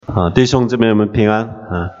弟兄姊妹们平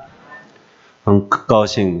安很高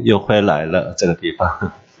兴又回来了这个地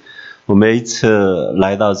方。我每一次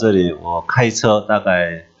来到这里，我开车大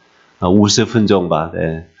概50分钟吧，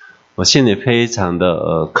对，我心里非常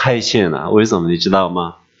的开心啊。为什么你知道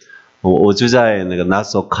吗？我就在那个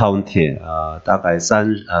Nassau County 大概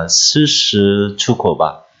40出口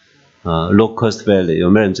吧，Locust Valley， 有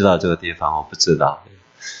没有人知道这个地方？我不知道。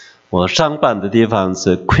我上班的地方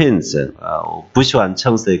是 Queens， 我不喜欢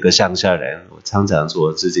称是一个乡下人，我常常说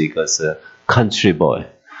我自己一个是 country boy，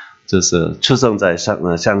 就是出生在乡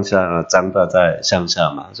下，长大在乡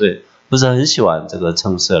下嘛，所以不是很喜欢这个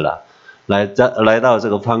城市了。来到这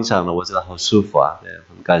个方向呢，我觉得好舒服啊，对，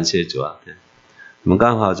很感谢主啊。对，我们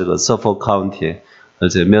刚好这个 Suffolk County， 而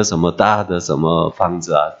且没有什么大的什么房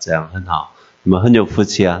子啊，这样很好，你们很有福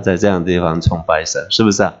气啊，在这样的地方崇拜神，是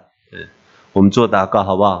不是啊？对。我们做祷告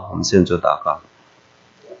好不好？我们先做祷告。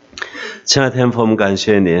亲爱的天父，我们感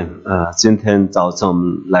谢你今天早上我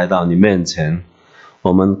们来到你面前，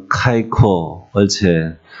我们开阔，而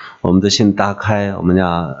且我们的心打开，我们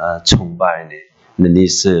要崇拜你。你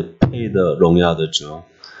是配得荣耀的主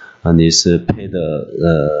你是配得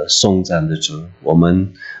颂赞的主。我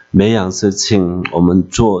们每样事情，我们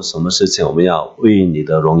做什么事情，我们要为你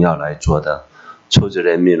的荣耀来做的。求主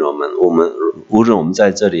怜悯我们无论我们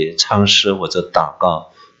在这里唱诗或者祷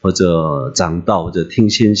告或者讲道或者听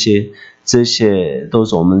信息，这些都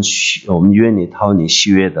是我们愿你讨你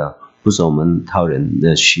喜悦的，不是我们讨人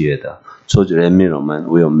的喜悦的。求主怜悯我们，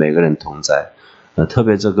为我们每个人同在。特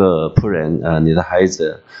别这个仆人你的孩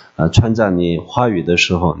子传讲你话语的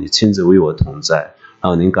时候，你亲自为我同在，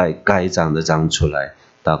然后您该讲的讲出来。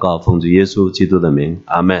祷告奉主耶稣基督的名，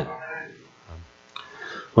阿们。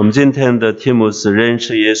我们今天的题目是认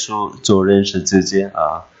识耶稣，做认识自己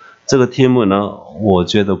这个题目呢，我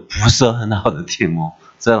觉得不是很好的题目，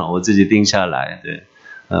这样我自己定下来，对，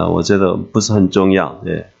我觉得不是很重要，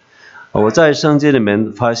对。我在圣经里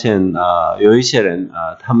面发现有一些人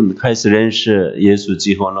他们开始认识耶稣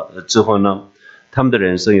之后呢，他们的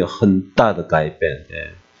人生有很大的改变，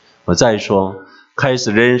对。我再说，开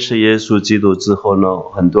始认识耶稣基督之后呢，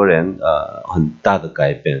很多人很大的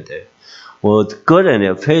改变，对。我个人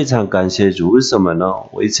也非常感谢主，为什么呢？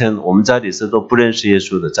我们家里是都不认识耶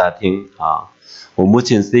稣的家庭我母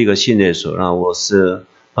亲是一个信耶稣，然后我是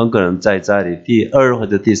很可能在家里第2或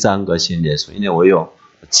者第3个信耶稣，因为我有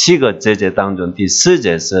7个姐姐当中第4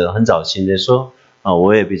姐是很早信耶稣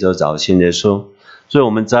我也比较早信耶稣，所以我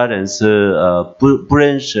们家人是不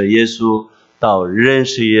认识耶稣到认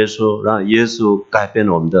识耶稣，让耶稣改变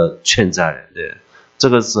了我们的全家人，对，这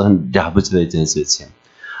个是很了不起的一件事情。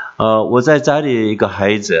我在家里一个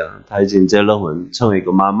孩子，他已经结了婚，成为一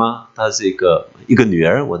个妈妈，她是一个女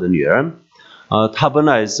儿，我的女儿她本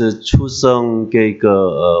来是出生给一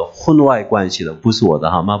个婚外关系的，不是我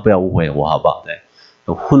的好吗？不要误会我好不好？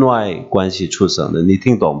对，婚外关系出生的，你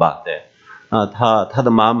听懂吧？对，她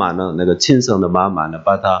的妈妈呢，那个亲生的妈妈呢，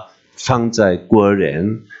把她放在孤儿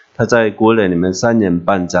院，她在孤儿院里面3年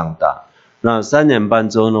半长大。那3年半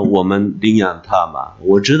之后呢，我们领养她嘛。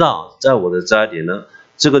我知道在我的家里呢，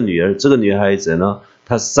这个女孩子呢，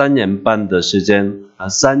她3年半的时间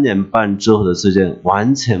3年半之后的时间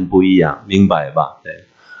完全不一样，明白吧？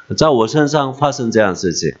对，在我身上发生这样的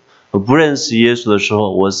事情。我不认识耶稣的时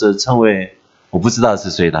候，我是成为我不知道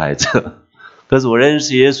是谁的孩子，可是我认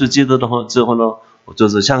识耶稣基督之后呢，我就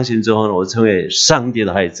是相信之后呢，我成为上帝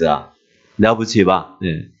的孩子了不起吧？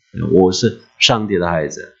对，我是上帝的孩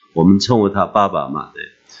子，我们称呼他爸爸嘛，对。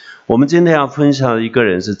我们今天要分享的一个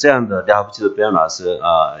人是这样的了不起的表演老师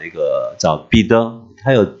一个叫彼得，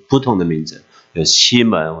他有不同的名字，有西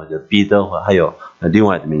门或者彼得，或还有另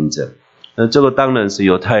外的名字。这个当然是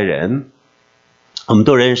犹太人，我们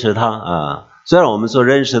都认识他虽然我们说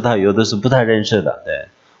认识他，有的是不太认识的。对，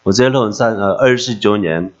我结婚29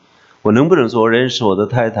年，我能不能说我认识我的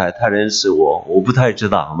太太，她认识我，我不太知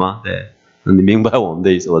道，好吗？对，你明白我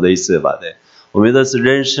的意思吧？对，我们有的是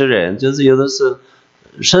认识人，就是有的是。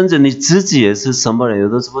甚至你自己也是什么人，有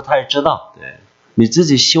的是不太知道。对，你自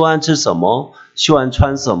己喜欢吃什么，喜欢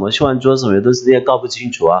穿什么，喜欢做什么，有的是你也搞不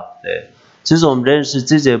清楚对，其实我们认识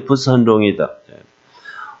自己也不是很容易的。对，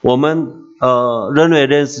我们认为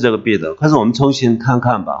认识这个彼得，可是我们重新看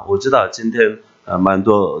看吧。我知道今天蛮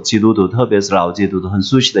多基督徒，特别是老基督徒很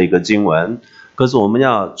熟悉的一个经文，可是我们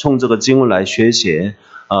要从这个经文来学习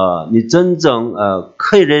你真正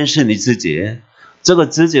可以认识你自己。这个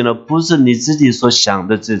自己呢，不是你自己所想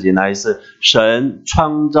的自己，乃是神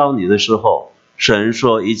创造你的时候，神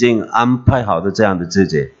说已经安排好的这样的自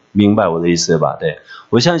己，明白我的意思吧？对，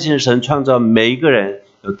我相信神创造每一个人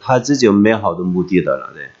有他自己有美好的目的的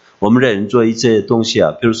了。对，我们人做一些东西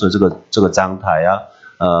比如说这个章台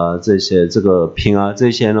这个平安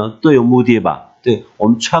这些呢都有目的吧？对，我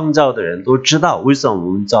们创造的人都知道为什么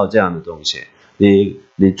我们造这样的东西。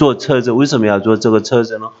你做车子为什么要做这个车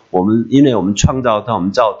子呢？因为我们创造它，我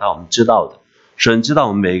们造它，我们知道的。神知道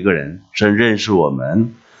我们每一个人，神认识我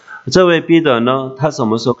们。这位彼得呢，他什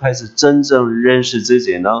么时候开始真正认识自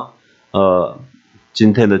己呢？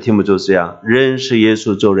今天的题目就是这样，认识耶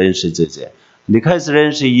稣就认识自己。你开始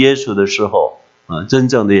认识耶稣的时候，真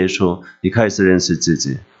正的耶稣，你开始认识自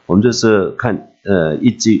己。我们就是看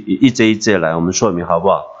一节来，我们说明好不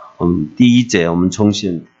好？我们第一节我们重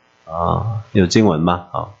新有经文吗？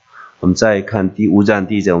好，我们再看第5章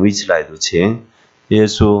第1节，我们一起来读。请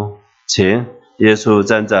耶稣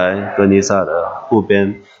站在哥尼撒的湖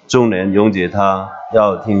边，众人拥挤他，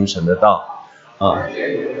要听神的道。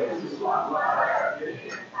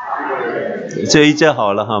这一节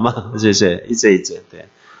好了好吗？谢谢，一节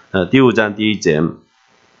对。第5章第1节，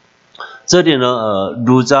这里呢，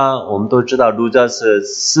路加我们都知道，路加是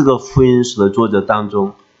4个福音书的作者当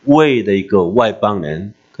中唯一的一个外邦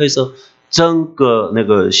人，可以说整个那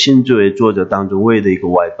个新约作者当中唯一的一个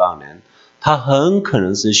外邦人。他很可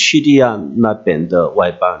能是叙利亚那边的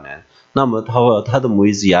外邦人，那么他的母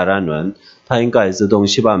语是亚兰人，他应该是东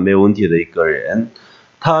西方没有问题的一个人。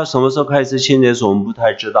他什么时候开始信耶稣我们不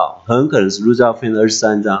太知道，很可能是路加福音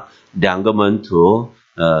23章2个门徒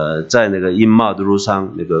在那个以马忤的路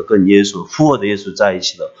上那个跟耶稣复活的耶稣在一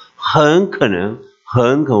起的，很可能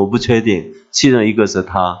我不确定，其中一个是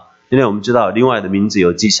他，因为我们知道另外的名字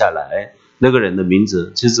有记下来，那个人的名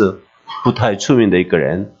字其实不太出名的一个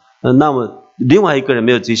人。那么另外一个人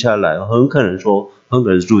没有记下来，很可能是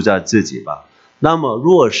路加自己吧。那么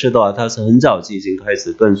如果是的话，他是很早期已经开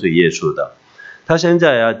始跟随耶稣的。他现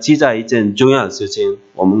在要记载一件重要的事情，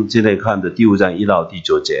我们今天看的第5章1到第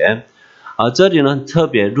9节。这里呢特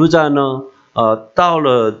别路加呢到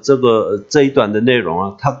了这一段的内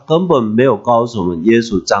容他根本没有告诉我们耶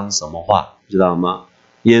稣讲什么话，知道吗？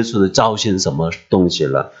耶稣的造型什么东西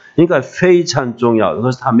了，应该非常重要，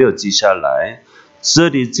可是他没有记下来。这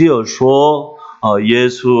里只有说耶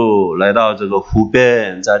稣来到这个湖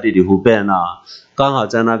边，在利利湖边刚好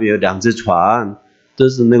在那边有2只船，就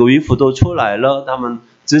是那个渔夫都出来了，他们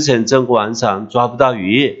之前整个晚上抓不到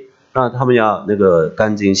鱼，那他们要那个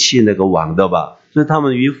赶紧系那个网的吧，所以他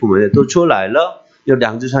们渔夫们都出来了，有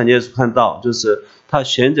2只船，耶稣看到，就是他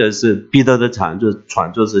选择是彼得的船，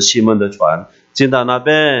就是西门的船，进到那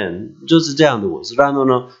边，就是这样的故事。然后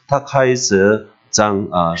呢，他开始讲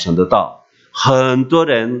神的道。很多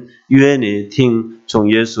人愿意听从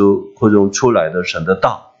耶稣口中出来的神的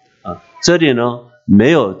道这里呢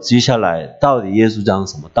没有记下来到底耶稣讲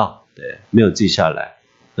什么道，对，没有记下来，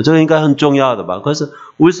这个应该很重要的吧？可是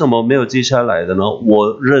为什么没有记下来的呢？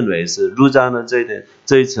我认为是路加呢这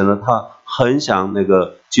一次呢，他很想那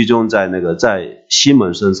个集中在那个在西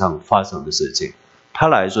门身上发生的事情，他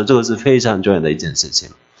来说这个是非常重要的一件事情。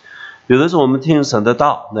有的时候我们听神的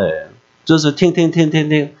道，对，就是听，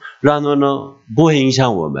然后呢不会影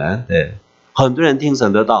响我们，对，很多人听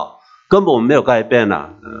神的道根本我们没有改变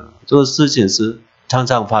这个事情是常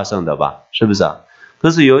常发生的吧，是不是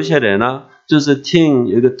可是有一些人呢，就是听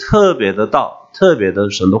一个特别的道，特别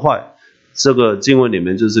的神的话，这个经文里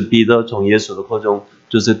面就是彼得从耶稣的口中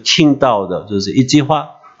就是听到的，就是一句话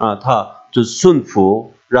他就顺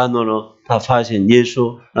服，然后呢他发现耶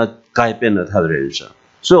稣改变了他的人生。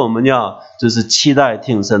所以我们要就是期待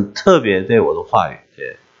听神特别对我的话语，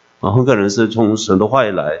对很可能是从神的话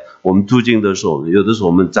语来，我们读经的时候，有的时候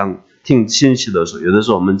我们听信息的时候，有的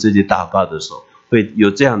时候我们自己祷告的时候会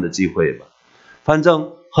有这样的机会吧。反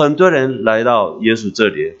正很多人来到耶稣这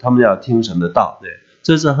里，他们要听神的道，对，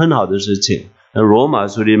这是很好的事情。罗马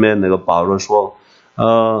书里面那个保罗说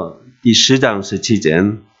第10章17节，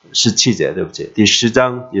对不起，第10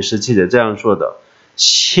章第17节这样说的，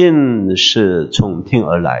信是从听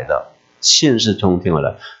而来的，信是从听而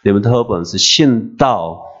来，你们特本是信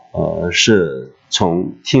道是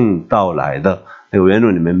从听道来的，那个原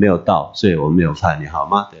文里面没有道，所以我没有翻译，好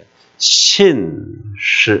吗？对，信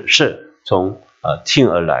是从听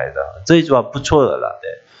而来的，这一句话不错的了。对，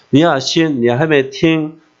你要信，你还没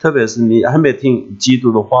听，特别是你还没听基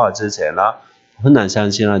督的话之前很难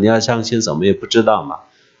相信你要相信什么也不知道嘛。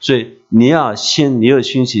所以你要信，你有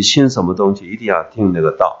信息，信什么东西一定要听那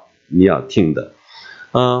个道，你要听的。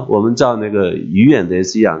我们照那个语言的也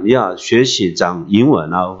是一样，你要学习讲英文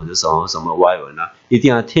或者什么外文一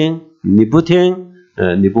定要听，你不听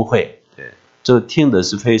你不会。对，这听的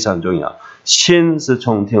是非常重要，信是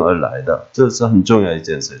从听而来的，这是很重要一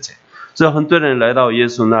件事情。所以很多人来到耶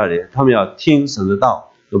稣那里，他们要听神的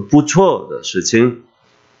道，有不错的事情。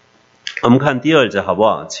我们看第2节好不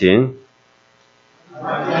好？请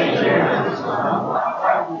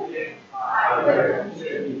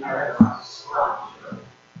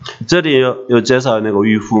这里有介绍那个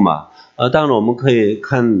渔夫嘛，当然我们可以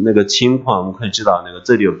看那个情况，我们可以知道那个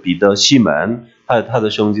这里有彼得、西门，还有他的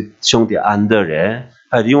兄弟安德烈，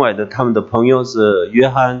还有另外的他们的朋友是约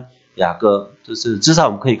翰、雅各，就是至少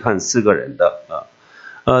我们可以看4个人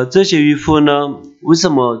的这些渔夫呢，为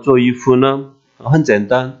什么做渔夫呢？很简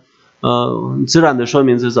单，自然的说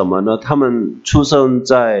明是什么呢？他们出生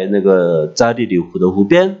在那个加利利湖的湖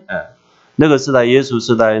边，那个时代耶稣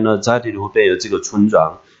时代呢，加利利湖边有这个村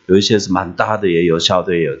庄，有一些是蛮大的，也有小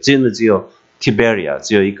的，也有，真的只有 Tiberia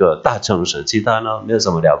只有一个大城市，其他呢没有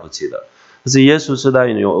什么了不起的。可是耶稣时代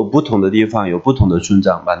有不同的地方，有不同的村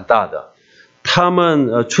庄，蛮大的。他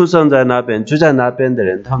们出生在那边，住在那边的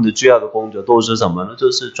人，他们的主要的工作都是什么呢？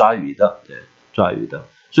就是抓鱼的，对，抓鱼的。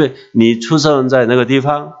所以你出生在那个地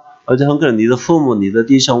方，而且很可能你的父母、你的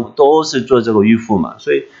弟兄都是做这个渔夫嘛，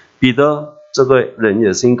所以彼得这个人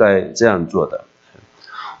也是应该这样做的。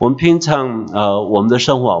我们平常我们的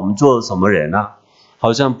生活，我们做什么人啊？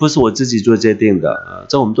好像不是我自己做决定的，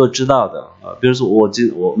这我们都知道的。比如说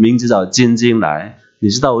我名字叫金金来，你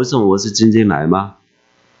知道为什么我是金金来吗？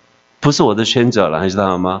不是我的选择了，你知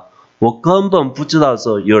道吗？我根本不知道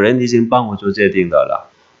说有人已经帮我做决定的了。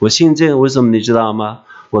我姓金，为什么你知道吗？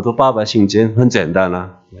我的爸爸姓金，很简单啊，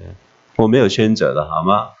我没有选择的，好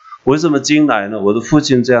吗？为什么金来呢？我的父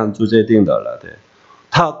亲这样做决定的了，对，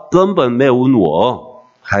他根本没有问我，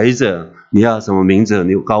孩子你要什么名字，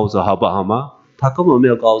你告诉我好不好吗？他根本没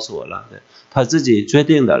有告诉我了，对，他自己决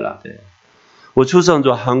定的了，对。我出生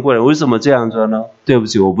做韩国人，为什么这样做呢？对不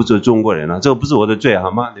起，我不做中国人了，这个不是我的罪，好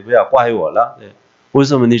吗？你不要怪我了，对。为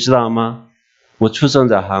什么你知道吗？我出生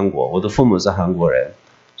在韩国，我的父母是韩国人，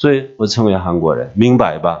所以我成为韩国人，明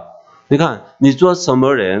白吧？你看，你做什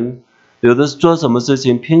么人，有的是做什么事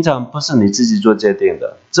情，平常不是你自己做决定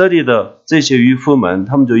的。这里的这些渔夫们，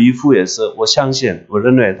他们做渔夫也是，我相信，我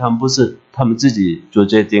认为他们不是他们自己做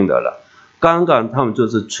决定的了。刚刚他们就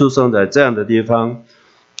是出生在这样的地方，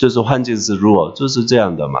就是环境是弱，就是这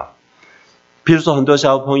样的嘛。比如说很多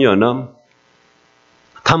小朋友呢，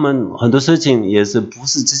他们很多事情也是不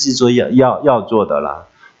是自己做要做的啦。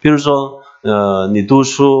比如说你读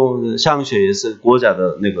书上学也是国家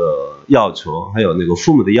的那个要求，还有那个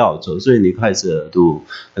父母的要求，所以你开始读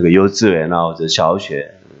那个幼稚园啊，或者小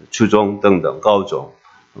学、初中等等，高中，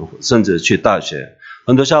甚至去大学。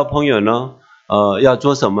很多小朋友呢要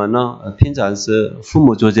做什么呢？平常是父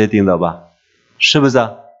母做决定的吧，是不是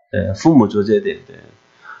啊？对，父母做决定。对，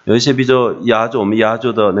有一些比较我们亚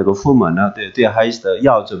洲的那个父母呢，对孩子的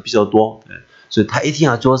要求比较多，对，所以他一定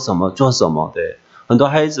要做什么做什么。对，很多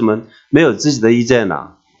孩子们没有自己的意见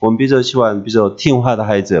啊。我们比较喜欢比较听话的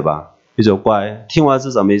孩子吧，比较乖。听话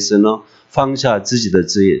是什么意思呢？放下自己的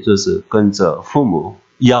职业，就是跟着父母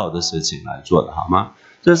要的事情来做的，好吗？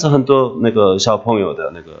这是很多那个小朋友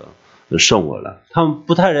的那个生活了，他们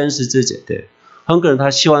不太认识自己，对，很可能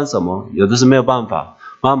他喜欢什么，有的是没有办法，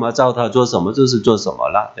妈妈叫他做什么就是做什么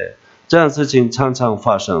了，对，这样的事情常常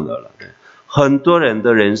发生的了，对，很多人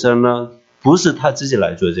的人生呢，不是他自己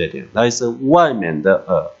来做决定，而是外面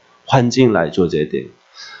的环境来做决定。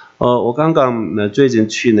我刚刚最近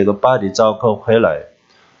去那个巴黎招课回来，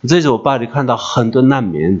这次我巴黎看到很多难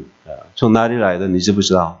民，从哪里来的你知不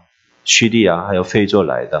知道？叙利亚还有非洲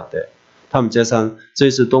来的，对，他们街上这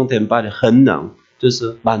次冬天巴黎很冷，就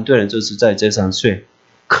是蛮多人就是在街上睡，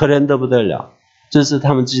可怜得不得了。这是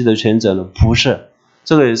他们自己的选择呢？不是，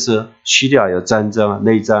这个也是叙利亚有战争啊、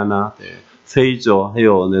内战啊，对，非洲还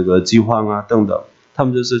有那个饥荒啊等等，他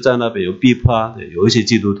们就是在那边有逼迫啊，对，有一些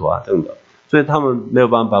基督徒啊等等，所以他们没有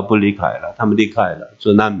办法不离开了，他们离开了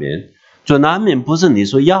做难民。做难民不是你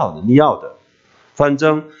说要的，你要的。反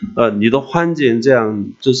正你的环境这样，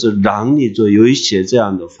就是让你做有一些这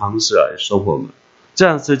样的方式来生活嘛，这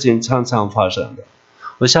样事情常常发生的。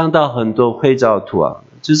我想到很多回教徒啊，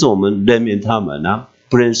就是我们人民他们啊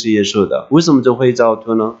不认识耶稣的，为什么做回教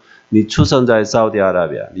徒呢？你出生在沙特阿拉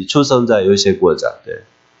伯，你出生在有一些国家，对，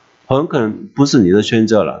很可能不是你的选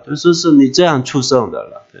择了，就是你这样出生的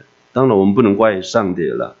了，对。当然我们不能怪上帝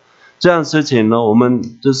了，这样事情呢，我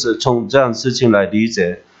们就是从这样事情来理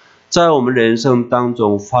解。在我们人生当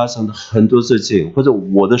中发生的很多事情，或者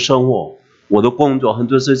我的生活、我的工作，很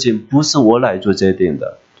多事情不是我来做决定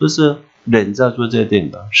的，就是人在做决定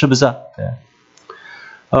的，是不是啊？对。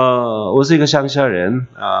我是一个乡下人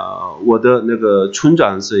我的那个村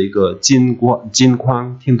长是一个金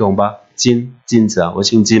矿，听懂吧？金子啊，我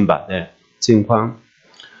姓金吧？对，金矿。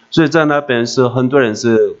所以在那边是很多人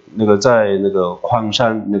是那个在那个矿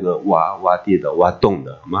山那个挖地的、挖洞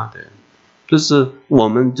的，好吗？对。就是我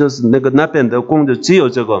们就是那边的工作只有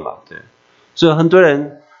这个嘛，对，所以很多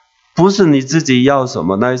人不是你自己要什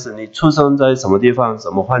么，那是你出生在什么地方、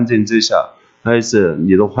什么环境之下，那是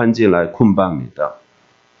你的环境来捆绑你的。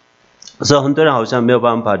所以很多人好像没有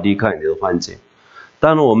办法离开你的环境。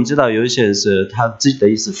当然我们知道有一些人是他自己的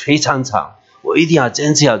意思非常强，我一定要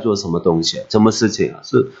坚持要做什么东西，什么事情啊，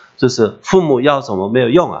就是父母要什么没有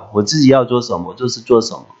用啊，我自己要做什么就是做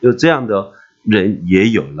什么，有这样的人也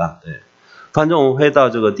有了。对，反正我们回到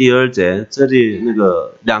这个第2节，这里那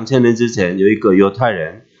个2000年之前有一个犹太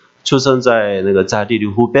人出生在那个加利利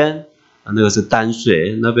湖边，那个是淡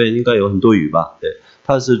水那边应该有很多鱼吧，对，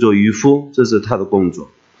他是做渔夫，这是他的工作。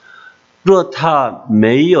若他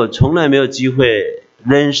从来没有机会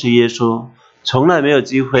认识耶稣，从来没有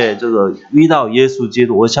机会这个遇到耶稣基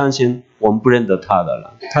督，我相信我们不认得他的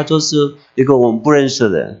了，他就是一个我们不认识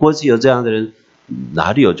的人。过去有这样的人，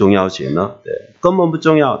哪里有重要性呢？对，根本不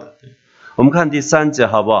重要的。对，我们看第3节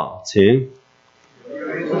好不好？请。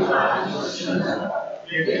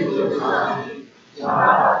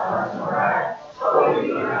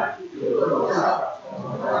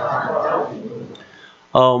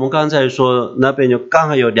我们刚才说那边刚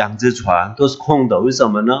好有2只船都是空的，为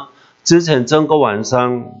什么呢？之前整个晚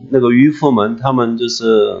上那个渔夫们他们就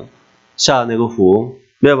是下那个湖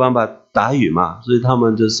没有办法打鱼嘛，所以他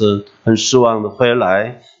们就是很失望的回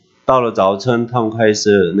来，到了早晨他们开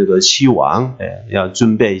始那个洗网，要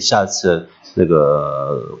准备下次那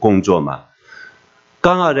个工作嘛。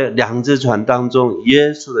刚好的2只船当中，耶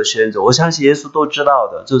稣的选择，我相信耶稣都知道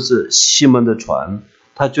的，就是西门的船，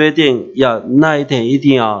他决定那一天一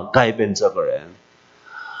定要改变这个人。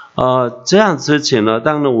这样事情呢，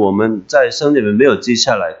当然我们在圣经里面没有记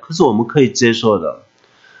下来，可是我们可以接受的。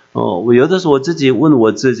我有的时候我自己问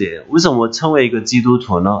我自己，为什么我成为一个基督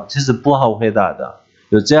徒呢？其实不好回答的，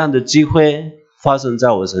有这样的机会发生在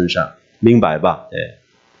我身上，明白吧？对。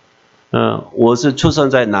我是出生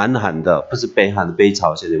在南韩的，不是北韩的北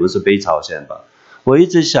朝鲜，你们是北朝鲜吧？我一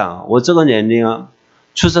直想，我这个年龄啊，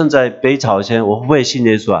出生在北朝鲜，我会不会信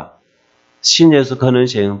耶稣啊？信耶稣可能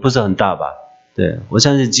性不是很大吧？对，我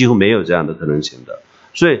相信几乎没有这样的可能性的。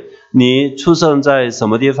所以你出生在什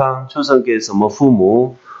么地方，出生给什么父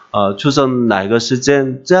母，出生哪个时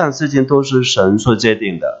间，这样事情都是神所决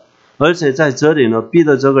定的。而且在这里呢，彼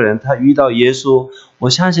得这个人他遇到耶稣，我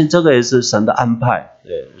相信这个也是神的安排。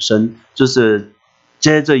对，神就是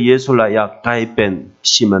接着耶稣来要改变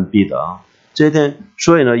西门彼得啊。这一天，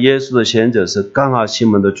所以呢，耶稣的选择是刚好西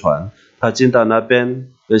门的船，他进到那边，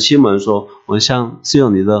西门说：“我想使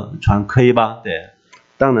用你的船，可以吧？”对，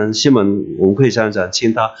当然西门我们可以想想，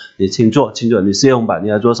请他，你请坐，你使用吧，你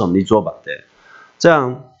要做什么你做吧，对。这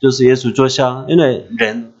样就是耶稣坐下，因为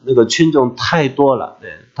人那个群众太多了，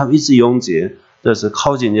对，他们一直拥挤，就是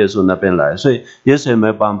靠近耶稣那边来，所以耶稣也没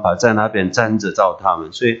有办法在那边站着照他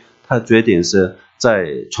们，所以他决定是在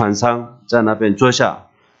船上，在那边坐下，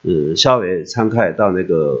稍微敞开到那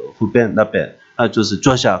个湖边那边，那就是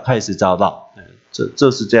坐下开始找到，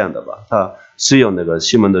这是这样的吧？他使用那个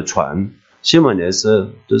西门的船，西门也是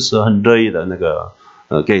就是很乐意的那个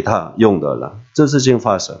给他用的了，这事情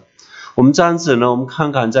发生。我们这样子呢，我们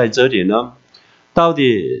看看在这里呢，到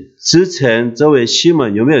底之前这位西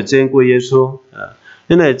门有没有见过耶稣？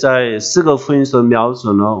因为在4个福音书描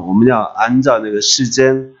述呢，我们要按照那个时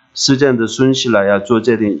间的顺序来要做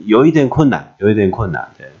决定，有一点困难，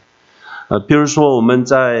对。比如说我们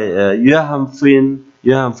在约翰福音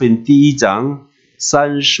第1章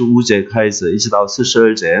35节开始，一直到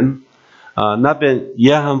42节，那边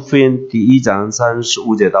约翰福音第1章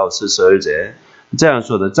35节到42节。这样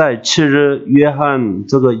说的，在7日，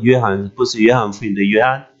这个约翰不是约翰福音的约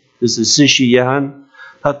翰，就是施洗约翰，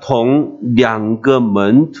他同2个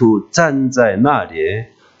门徒站在那里。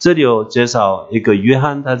这里有介绍一个约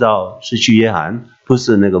翰，他叫施洗约翰，不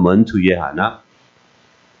是那个门徒约翰啊。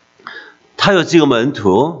他有几个门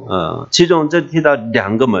徒，其中这提到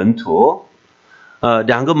2个门徒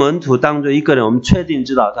，2个门徒当中一个人，我们确定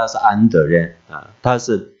知道他是安德烈他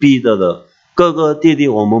是彼得的哥哥弟弟，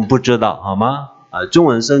我们不知道，好吗？中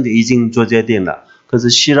文圣经已经做决定了，可是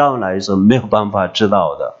希腊来说没有办法知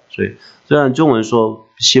道的，所以虽然中文说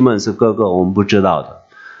西门是哥哥，我们不知道的。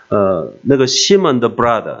那个西门的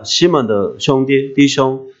brother， 西门的弟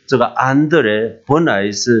兄，这个安德烈本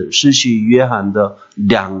来是施洗约翰的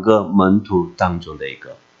2个门徒当中的一个，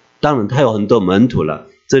当然他有很多门徒了，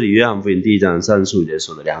这里约翰福音第1章35节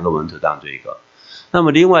说的2个门徒当中一个。那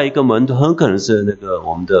么另外一个门徒很可能是那个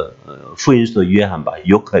我们的福音书的约翰吧，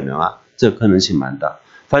有可能啊，这可能性蛮大。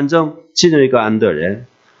反正其中一个安德烈，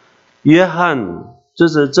约翰就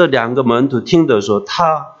是这2个门徒听得说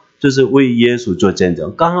他就是为耶稣做见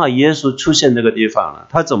证，刚好耶稣出现那个地方了，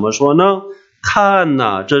他怎么说呢？看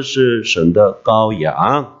哪，这是神的羔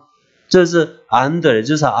羊，这是安德烈，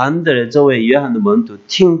就是安德烈这位约翰的门徒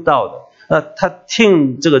听到的。他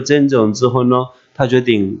听这个见证之后呢，他决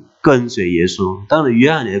定跟随耶稣。当然约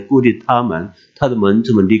翰也鼓励他的门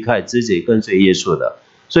徒们离开自己跟随耶稣的，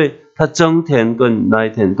所以他整天那一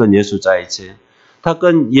天跟耶稣在一起。他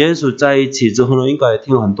跟耶稣在一起之后呢，应该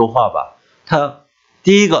听很多话吧。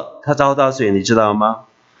第一个他找到谁你知道吗？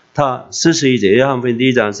他41节，约翰福音第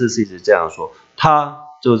1章41节这样说，他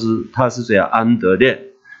是这样安德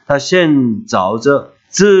烈，他先找着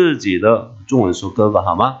自己的，中文说哥哥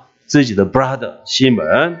好吗？自己的 brother 西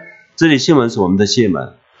门，这里西门是我们的西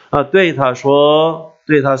门啊，对他说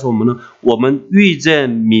我们遇见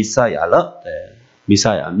弥赛亚了。对，弥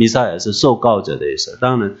赛亚是受膏者的意思。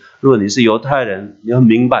当然如果你是犹太人，你要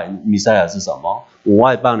明白弥赛亚是什么，我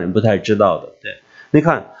外邦人不太知道的。对，你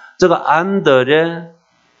看这个安德烈，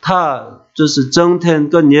他就是整天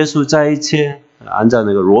跟耶稣在一起，按照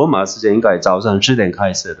那个罗马时间应该早上10点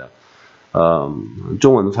开始的，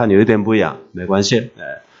中文的翻译有点不一样，没关系。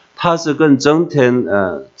他是跟整天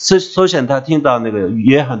首先他听到那个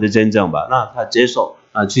约翰的见证吧，那他接受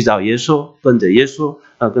去找耶稣，跟着耶稣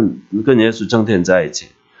跟耶稣整天在一起。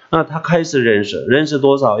那他开始认识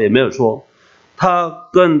多少也没有说。他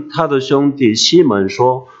跟他的兄弟西门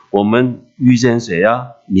说，我们遇见谁呀？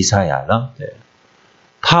弥赛亚了。对，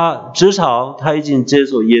至少他已经接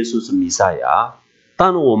受耶稣是弥赛亚。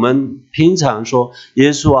当然我们平常说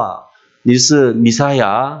耶稣啊，你是弥赛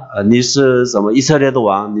亚，你是什么以色列的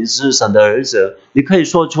王，你是神的儿子，你可以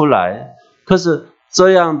说出来。可是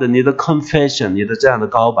这样的你的 confession， 你的这样的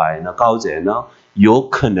告白呢，告解呢，有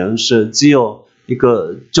可能是只有一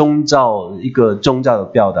个宗教的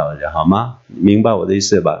表达的，好吗？明白我的意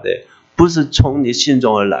思吧？对，不是从你心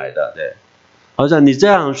中而来的。对，好像你这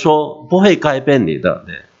样说不会改变你的。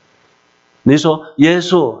对，你说耶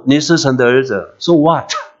稣你是神的儿子， so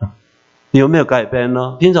what？ 你有没有改变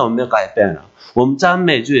呢？平常我们没有改变了，我们赞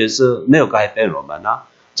美主也是没有改变我们啊，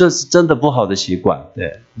这是真的不好的习惯。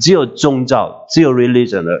对，只有宗教，只有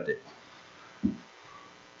religion 的。对，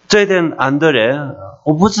这一点安德烈，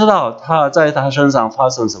我不知道他在他身上发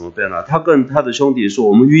生什么变化。他跟他的兄弟说，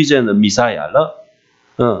我们遇见了弥赛亚了。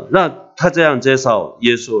那他这样介绍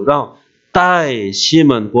耶稣，让带西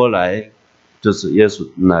门过来，就是耶稣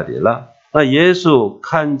那里了。那耶稣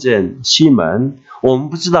看见西门，我们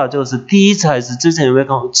不知道这个是第一次还是之前有没有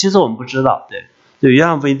看过，其实我们不知道。对，就约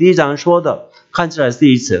翰福音1章说的，看起来是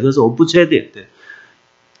第一次，可是我不确定。对，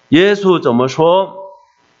耶稣怎么说？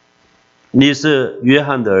你是约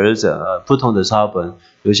翰的儿子，不同的抄本，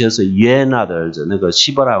有些是约拿的儿子，那个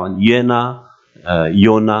希伯来文约拿、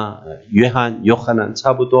约翰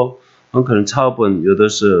差不多，很可能抄本有的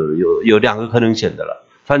是有2个可能性的了。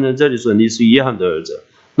反正这里说你是约翰的儿子，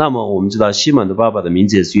那么我们知道西门的爸爸的名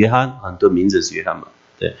字也是约翰，很多名字是约翰嘛。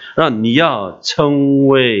对，让你要称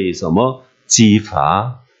为什么？基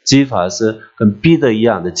法是跟彼得一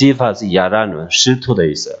样的，基法是亚兰文使徒的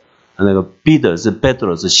意思。那个彼得是贝多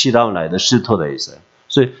罗，是希腊来的使徒的意思，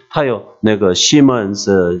所以他有那个西门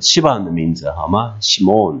是西班牙的名字，好吗？西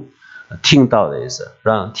门听到的意思，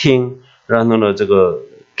然后呢这个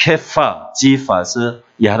基法是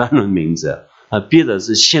亚兰的名字，彼得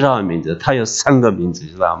是希腊的名字，他有3个名字，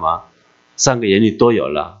知道吗？3个言语都有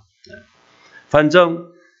了。反正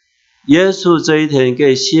耶稣这一天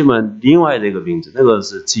给西门另外的一个名字，那个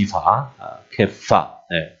是基法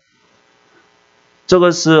这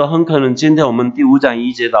个是很可能今天我们第5章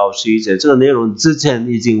1节到11节这个内容之前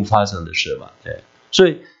已经发生的事吧。对，所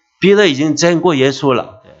以彼得已经见过耶稣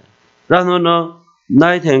了。对，然后呢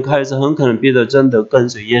那一天开始很可能彼得真的跟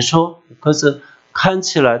随耶稣，可是看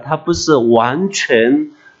起来他不是完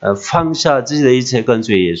全放下自己的一切跟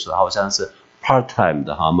随耶稣，好像是 part time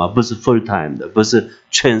的，好吗？不是 full time 的，不是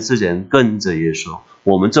全时间跟着耶稣。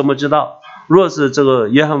我们怎么知道？若是这个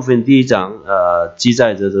约翰福音第1章记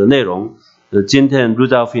载着这个内容，今天路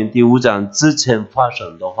加福音第5章之前发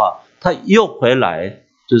生的话，他又回来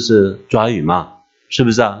就是抓鱼嘛，是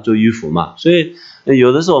不是啊？做渔夫嘛。所以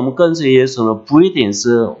有的时候我们跟随耶稣呢，不一定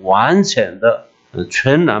是完全的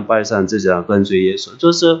全然摆上自己要跟随耶稣，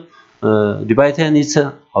就是礼拜天一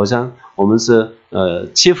次，好像我们是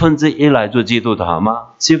1/7来做基督徒，好吗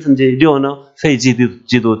？6%呢非基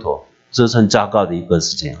督徒，这是很糟糕的一个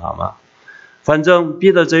事情，好吗？反正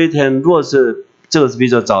彼得这一天若是这个是比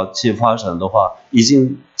较早期发生的话，已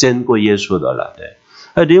经见过耶稣的了。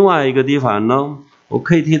对，另外一个地方呢，我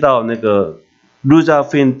可以提到那个路加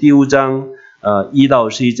福音第5章1到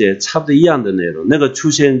11节差不多一样的内容，那个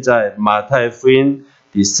出现在马太福音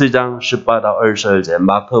第4章18到22节，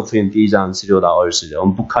马可福音第1章16到20节，我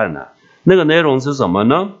们不看了。那个内容是什么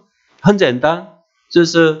呢？很简单，就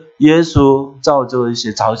是耶稣造就一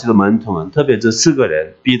些早期的门徒们，特别这4个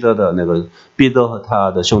人，彼得和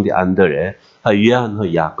他的兄弟安德烈，还有约翰和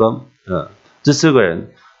雅各，这4个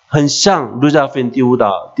人很像路加福音第5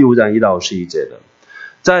章1到11节的。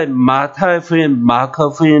在马太福音、马可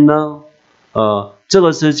福音呢，这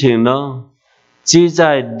个事情呢，记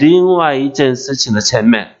在另外一件事情的前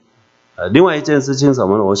面。另外一件事情什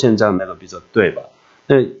么呢？我先讲那个比较对吧？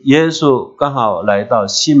耶稣刚好来到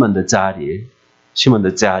西门的家里，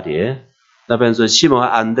那边是西门和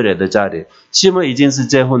安德烈的家里。西门已经是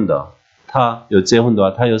结婚的，他有结婚的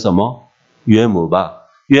话，他有什么岳母吧？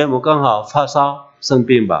岳母刚好发烧生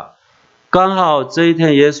病吧？刚好这一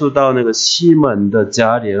天，耶稣到那个西门的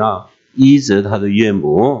家里啊，医治他的岳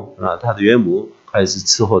母啊，他的岳母开始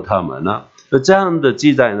伺候他们了。这样的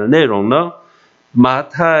记载的内容呢，马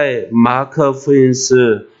太、马可福音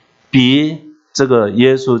是比这个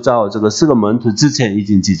耶稣造这个4个门徒之前已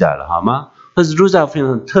经记载了，好吗？但是路加福音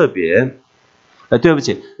很特别，对不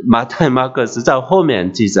起，马太、马可是在后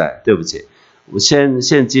面记载，对不起。我先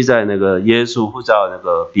记载那个耶稣呼召那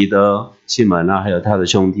个彼得、西门啊，还有他的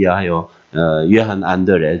兄弟啊，还有约翰、安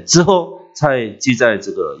德烈，之后才记载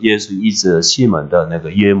这个耶稣医治西门的那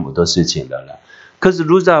个岳母的事情的了。可是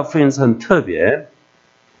路加福音很特别，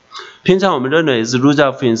平常我们认为是路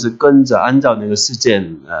加福音是按照那个事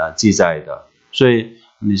件记载的，所以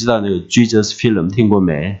你知道那个 Jesus Film 听过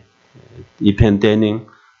没？一篇电影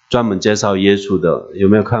专门介绍耶稣的，有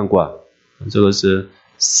没有看过？这个是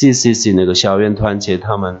CCC 那个校园团结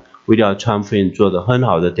他们为了传福音做的很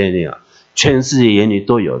好的电影啊，全世界眼里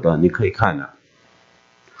都有的，你可以看啊。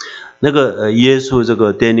那个耶稣这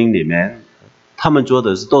个电影里面，他们做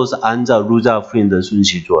的都是按照路加福音的顺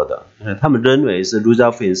序做的，他们认为是路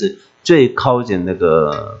加福音是最靠近那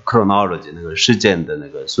个 chronology 那个事件的那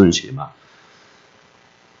个顺序嘛。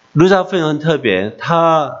路加福音很特别，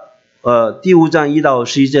它第5章1到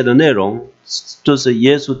11节的内容，就是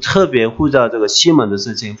耶稣特别呼召这个西门的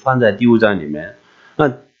事情放在第5章里面。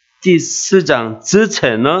那第4章之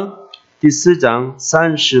前呢，第4章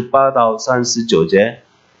38到39节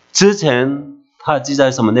之前，他记载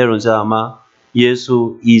什么内容知道吗？耶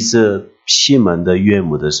稣医治西门的岳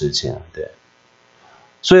母的事情，对。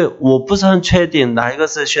所以我不是很确定哪一个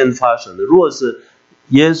是先发生的。如果是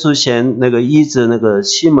耶稣先那个医治那个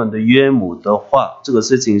西门的岳母的话，这个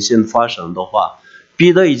事情先发生的话，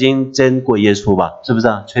彼得已经见过耶稣吧？是不是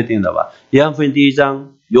啊？确定的吧？约翰福音第1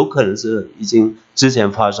章有可能是已经之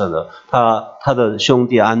前发生的。他的兄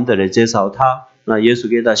弟安德烈介绍他，那耶稣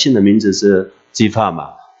给他新的名字是基法嘛。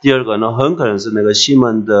第二个呢，很可能是那个西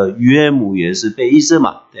门的岳母也是被医治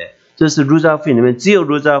嘛。对，这是路加福音里面只有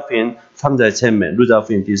路加福音放在前面，路加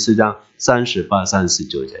福音第4章38、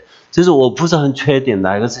39节。就是我不是很确定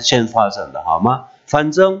哪一个是先发生的，好吗？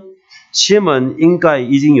反正西门应该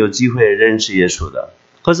已经有机会认识耶稣的，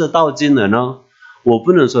可是到今了呢，我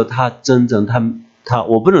不能说他真正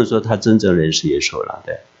认识耶稣了。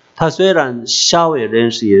对，他虽然稍微认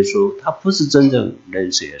识耶稣，他不是真正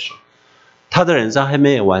认识耶稣，他的人生还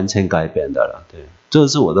没有完全改变的了。对，这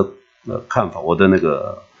是我的看法，我的那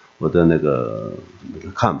个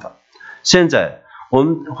看法。现在我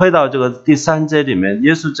们回到这个第3节里面，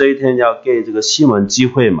耶稣这一天要给这个西门机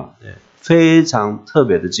会嘛，对，非常特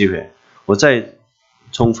别的机会。我再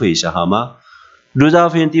重复一下好吗？路加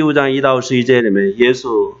福音第5章1到11节里面，耶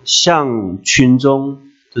稣向群众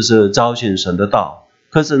就是招寻神的道，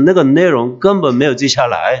可是那个内容根本没有记下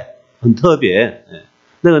来，很特别。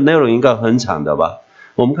那个内容应该很长的吧？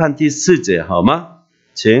我们看第4节好吗？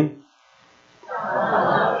请。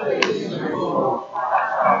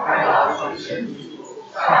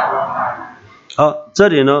好，这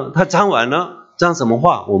里呢，他讲完了，讲什么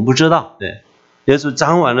话我们不知道。对，耶稣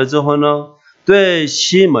讲完了之后呢，对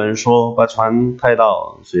西门说：“把船开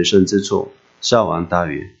到水深之处，下网打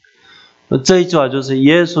鱼。”这一句话就是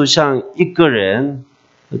耶稣向一个人，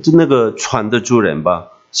就那个船的主人吧，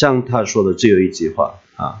向他说的只有一句话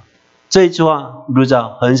啊。这一句话路加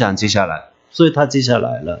很想记下来，所以他记下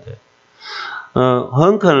来了。对，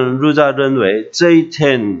很可能路加认为这一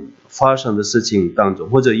天发生的事情当中，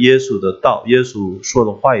或者耶稣的道，耶稣说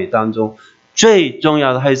的话语当中，最重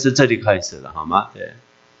要的还是这里开始的，好吗？对。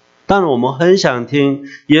当然我们很想听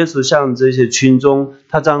耶稣向这些群众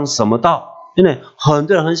他讲什么道，因为很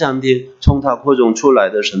多人很想听从他口中出来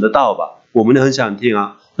的神的道吧，我们也很想听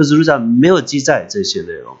啊。但是路加没有记载这些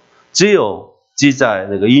内容，只有记载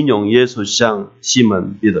那个引用耶稣向西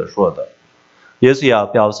门彼得说的。耶稣要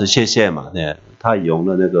表示谢谢嘛，他用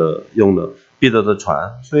了彼得的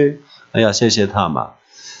船，所以要谢谢他嘛。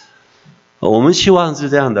我们希望是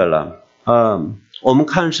这样的了。我们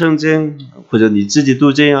看圣经，或者你自己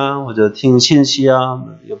读经啊，或者听信息啊，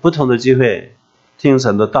有不同的机会听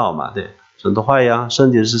神的道嘛，对，神的话呀，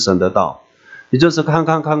圣经是神的道。你就是看，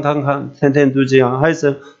天天都这样，还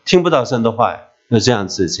是听不到神的话，有这样的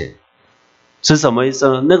事情，是什么意思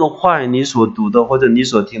呢？那个话你所读的或者你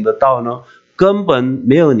所听的道呢，根本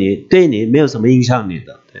没有对你没有什么影响你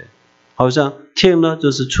的，对，好像听了就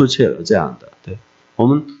是出去了这样的，对，我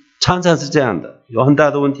们常常是这样的，有很大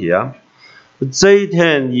的问题啊。这一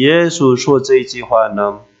天耶稣说这一句话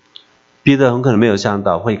呢，彼得很可能没有想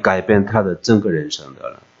到会改变他的整个人生的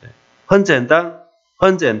了，对，很简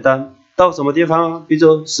单。到什么地方啊？比如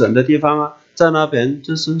说神的地方啊，在那边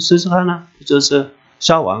就是试试看啊，就是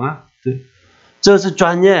消亡啊，对，这是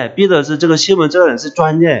专业。彼得是这个西门这个人是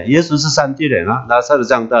专业，耶稣是山地人啊，拿撒勒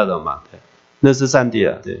长大的嘛，对，那是山地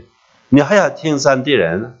啊，对，你还要听山地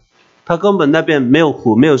人，他根本那边没有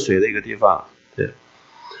湖没有水的一个地方，对。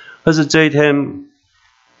但是这一天，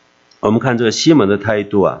我们看这个西门的态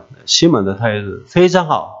度啊，西门的态度非常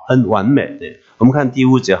好，很完美，对。我们看第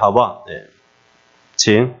5节好不好？对，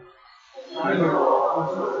请。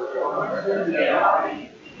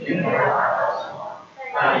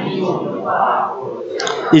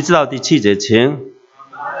一直到第7节，请。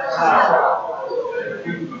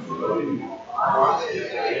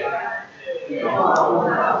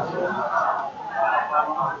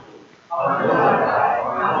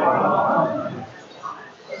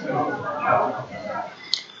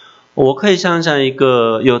我可以想象一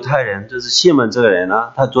个犹太人，就是西门这个人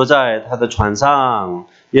啊，他坐在他的船上，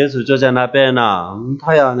耶稣就在那边啊，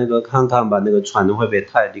他要那个看看吧，那个船会不会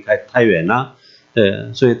离开太远了，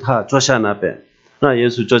对，所以他坐下那边，那耶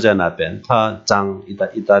稣就在那边，他讲一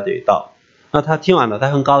大堆道，那他听完了，他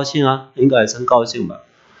很高兴啊，应该是很高兴吧。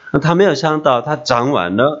那他没有想到，他讲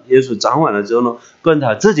完了，耶稣讲完了之后呢，跟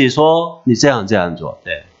他自己说，你这样做，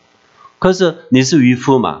对。可是你是渔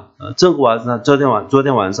夫嘛？这个晚上昨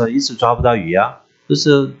天晚上一直抓不到鱼啊，就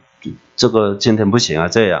是这个今天不行啊，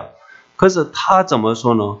这样。可是他怎么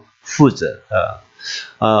说呢？负责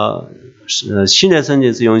新约圣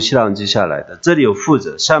经是用希腊文记下来的，这里有负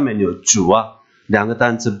责，下面有主啊，两个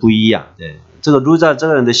单词不一样。对，这个路加这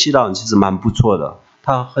个人的希腊文其实蛮不错的，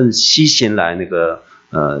他很细心来那个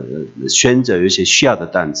选择有些需要的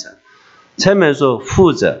单词。前面说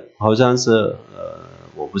负责，好像是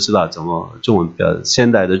我不知道怎么中文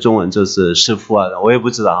现代的中文就是师傅啊，我也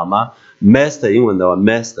不知道好吗 ？Master 英文的话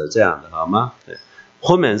Master 这样的好吗？对，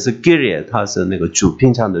后面是 Kyrie， 他是那个主，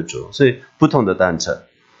平常的主，所以不同的单词。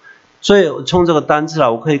所以从这个单词来，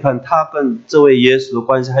我可以看他跟这位耶稣的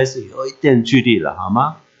关系还是有一点距离了，好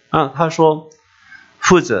吗？啊，他说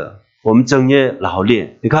负责我们整夜劳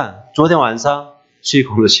练，你看昨天晚上虚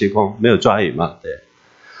空没有抓鱼嘛，对。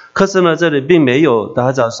可是呢，这里并没有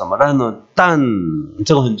大家什么呢？但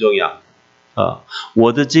这个很重要啊！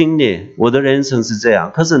我的经历，我的人生是这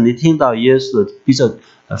样。可是你听到耶稣比较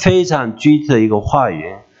非常具体的一个话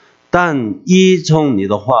语，但依从你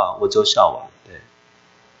的话，我就效亡。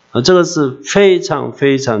对，这个是非常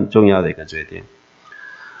非常重要的一个决定。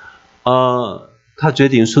他决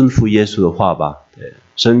定顺服耶稣的话吧。对，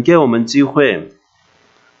神给我们机会，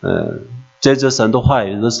借着神的话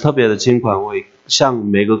语，这是特别的情况，会向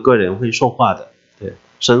每个人会说话的，对，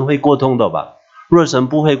神会沟通的吧？若神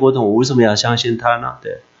不会沟通，我为什么要相信他呢？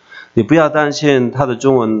对，你不要担心他的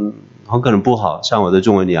中文很可能不好，像我的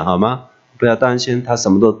中文一样，好吗？不要担心他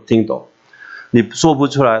什么都听懂，你说不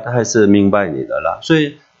出来，他还是明白你的了。所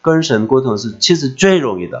以跟神沟通是其实最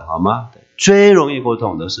容易的，好吗？对，最容易沟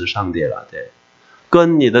通的是上帝了，对，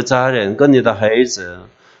跟你的家人，跟你的孩子。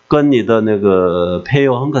跟你的那个配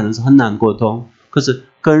偶很可能是很难沟通，可是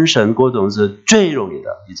跟神沟通是最容易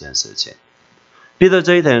的一件事情。彼得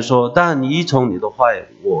这一点说，但你依从你的话，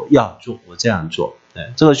我要做，我这样做。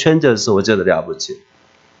这个选择是我觉得了不起。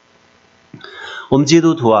我们基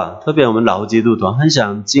督徒啊，特别我们老基督徒，很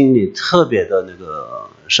想经历特别的那个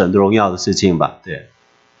神的荣耀的事情吧？对，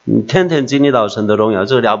你天天经历到神的荣耀，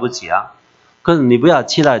这个了不起啊！可是你不要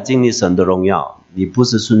期待经历神的荣耀，你不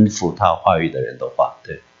是顺服他话语的人的话，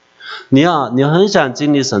对。你很想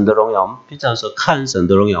经历神的荣耀，比方说看神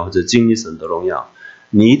的荣耀或者经历神的荣耀，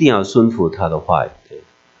你一定要顺服他的话语。对，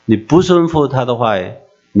你不顺服他的话语，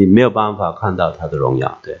你没有办法看到他的荣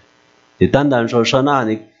耀。对，你单单说那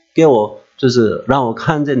你给我就是让我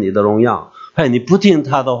看见你的荣耀，还你不听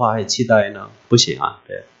他的话还期待呢？不行啊！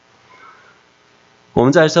对，我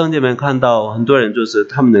们在圣经里面看到很多人就是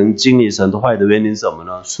他们能经历神的话语的原因是什么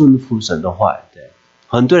呢？顺服神的话语。对。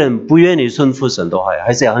很多人不愿意顺服神的话，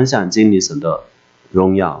还是很想经历神的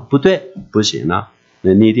荣耀，不对，不行啊！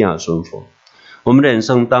你一定要顺服。我们人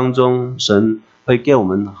生当中，神会给我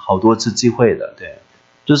们好多次机会的，对，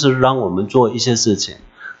就是让我们做一些事情。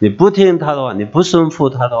你不听他的话，你不顺服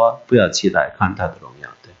他的话，不要期待看他的荣耀。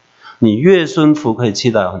对，你越顺服，可以期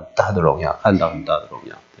待很大的荣耀，看到很大的荣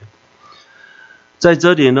耀。在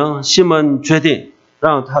这里呢，西门决定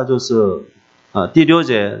让他就是第6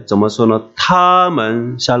节怎么说呢？他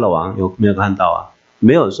们下了王，有没有看到啊？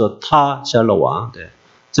没有说他下了王，对，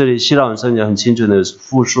这里希腊文圣经很清楚的是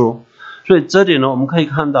复数，所以这里呢，我们可以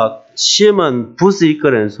看到西门不是一个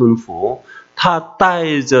人顺服，他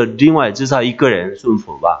带着另外至少一个人顺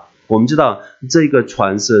服吧。我们知道这只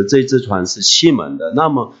船是西门的，那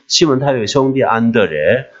么西门他有兄弟安德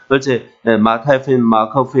烈，而且马太福音、马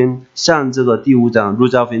可福音像这个第5章、路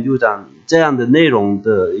加福音第5章这样的内容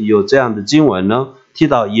的有这样的经文呢，提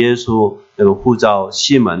到耶稣呼召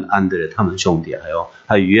西门、安德烈他们兄弟，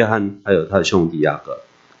还有约翰，还有他的兄弟雅各。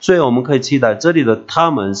所以我们可以期待这里的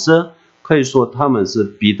他们是可以说他们是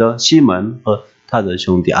彼得、西门和他的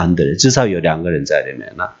兄弟安德烈，至少有2个人在里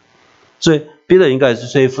面了。所以彼得应该是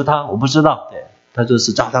说服他，我不知道，对，他就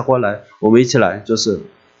是叫他过来，我们一起来就是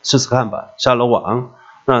试试看吧。下了网，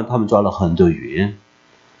让他们抓了很多鱼，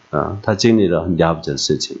他经历了很了不起的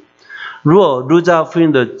事情。如果路加福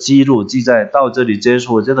音的记载到这里结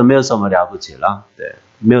束，我觉得没有什么了不起了，对，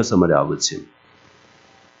没有什么了不起。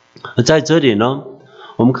在这里呢，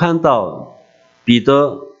我们看到彼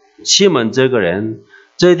得、西门这个人。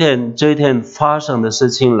这一天发生的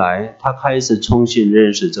事情来，他开始重新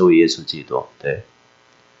认识这位耶稣基督。对，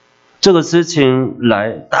这个事情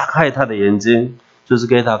来打开他的眼睛，就是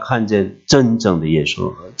给他看见真正的耶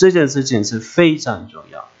稣。这件事情是非常重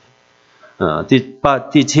要的。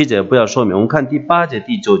第7节不要说明，我们看第8节、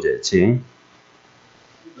第9节，请。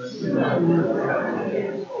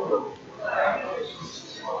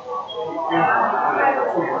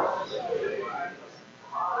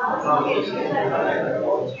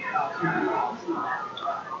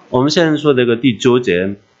我们现在说这个第9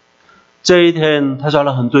节，这一天他抓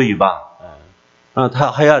了很多鱼吧，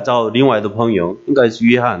他还要找另外的朋友，应该是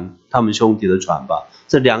约翰他们兄弟的船吧，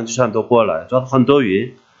这2只船都过来，抓了很多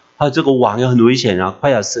鱼，还有这个网也很危险啊，快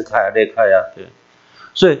要撕开裂开啊，对，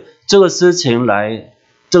所以这个事情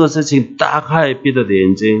打开彼得的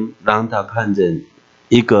眼睛，让他看见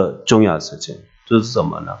一个重要的事情，就是什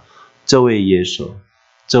么呢？这位耶稣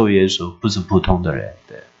不是普通的人，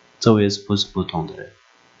对，这位耶稣不是普通的人。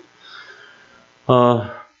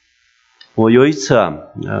我有一次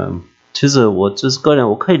其实我就是个人，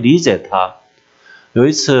我可以理解他。有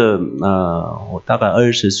一次我大概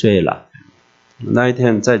20岁了，那一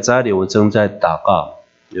天在家里我正在祷告，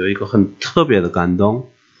有一个很特别的感动。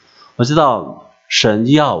我知道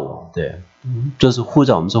神要我，对，就是呼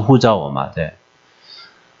召，我们说呼召我嘛，对。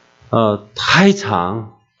太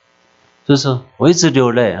长，就是我一直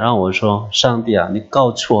流泪，然后我说上帝啊，你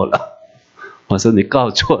搞错了。我说你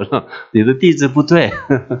搞错了，你的地址不对，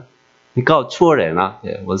你搞错人了，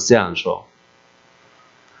对，我是这样说。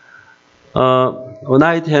我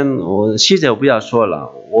那一天，细节我不要说了，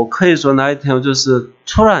我可以说那一天我就是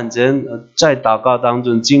突然间在祷告当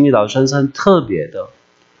中经历到神是很特别的，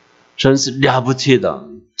神是了不起的，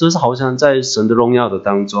就是好像在神的荣耀的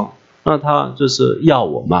当中，那他就是要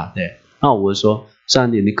我嘛，对，那我说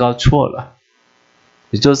上帝你搞错了。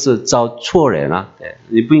你就是找错人了，对，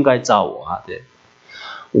你不应该找我啊，对，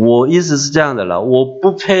我意思是这样的了，我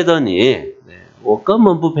不配得你，对，我根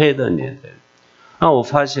本不配得你，对。那我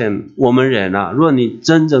发现我们人啊，如果你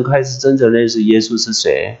真正认识耶稣是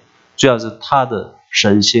谁，主要是他的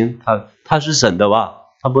神性，他是神的吧，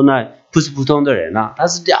他不是普通的人啊，他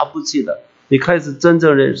是了不起的。你开始真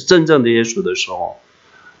正的耶稣的时候，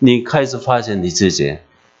你开始发现你自己，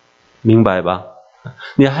明白吧？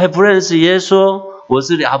你还不认识耶稣，我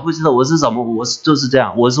是了不起的，我是什么？就是这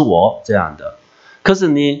样，我是我这样的。可是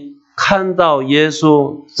你看到耶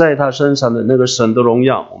稣在他身上的那个神的荣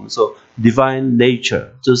耀，我们说 divine nature，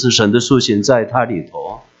 就是神的属性在他里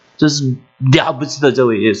头，就是了不起的这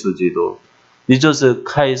位耶稣基督，你就是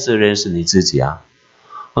开始认识你自己啊。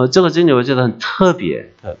这个经历我觉得很特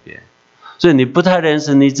别，所以你不太认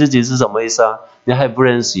识你自己是什么意思啊？你还不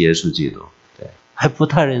认识耶稣基督，对，还不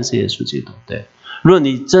太认识耶稣基督，对。如果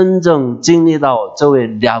你真正经历到这位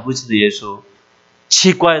了不起的耶稣，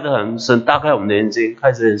奇怪的很，神打开我们的眼睛，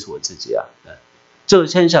开始认识我自己啊！这个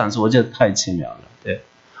现象是我觉得太奇妙了。对，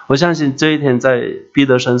我相信这一天在彼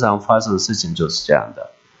得身上发生的事情就是这样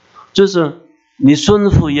的，就是你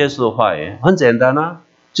顺服耶稣的话语，很简单啊，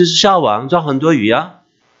就是下网抓很多鱼啊，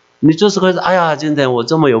你就是可以说，哎呀，今天我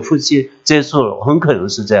这么有福气接触了，很可能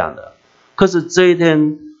是这样的。可是这一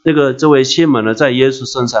天，这位西门呢，在耶稣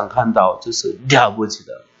身上看到就是了不起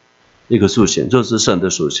的一个属性，就是神的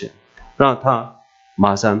属性，让他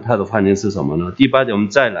马上他的反应是什么呢？第8节我们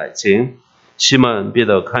再来，请西门彼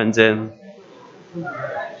得看见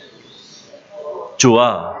主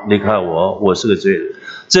啊，离开我，我是个罪人。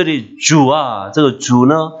这里主啊，这个主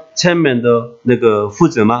呢，前面的那个副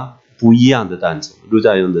词吗？不一样的单词，路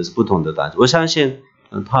加用的是不同的单词。我相信，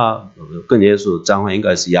他跟耶稣讲话应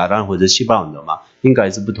该是亚兰或者西班牙的嘛，应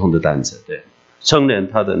该是不同的单词，对，承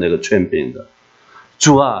认他的那个权柄的。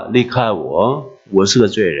主啊，离开我，我是个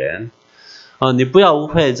罪人。你不要误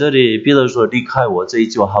会这里，比如说离开我这一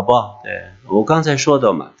句话，好不好？对，我刚才说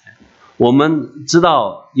的嘛。我们知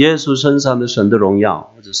道耶稣身上的神的荣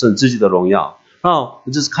耀，或者神自己的荣耀，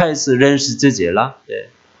我就是开始认识自己了。对，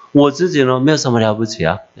我自己呢没有什么了不起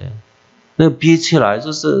啊，对，那比起来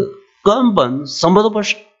就是根本什么都不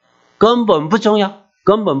是，根本不重要，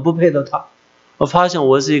根本不配得他。我发现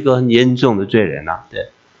我是一个很严重的罪人啊，对。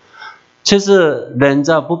其实人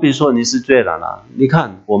家不必说你是罪人了，你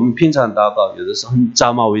看我们平常祷告有的时候很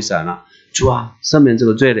假冒伪善了，主啊，赦免这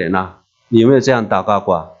个罪人啊，你有没有这样祷告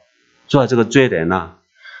过？主啊，这个罪人啊，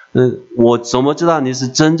我怎么知道你是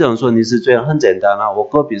真正说你是罪人？很简单啊，我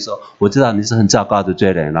隔壁说我知道你是很糟糕的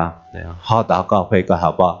罪人啊，对啊，好祷告悔改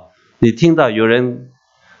好不好？你听到有人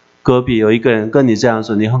隔壁有一个人跟你这样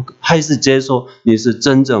说，你还是接受你是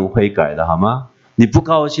真正悔改的好吗？你不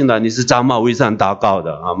高兴的，你是假冒伪善祷告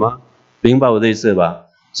的好吗？明白我的意思吧？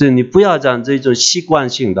所以你不要讲这种习惯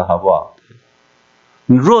性的好不好？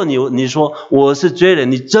若你说我是罪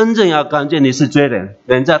人，你真正要感觉你是罪人，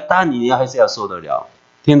人家打你，你还是要受得了，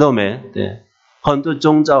听懂没？对，很多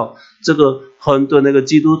宗教很多那个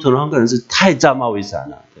基督徒很可能是太假冒伪善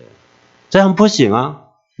了，对，这样不行啊，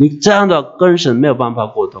你这样的跟神没有办法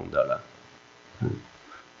沟通的了。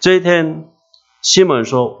这一天西门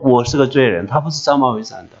说我是个罪人，他不是假冒伪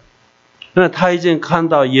善的，因为他已经看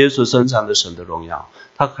到耶稣身上的神的荣耀，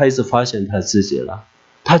他开始发现他自己了，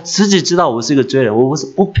他自己知道我是一个罪人，我是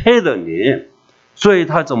不配的你，所以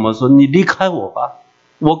他怎么说？你离开我吧，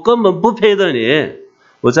我根本不配的你。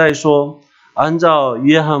我再说，按照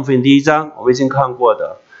约翰福音第1章我已经看过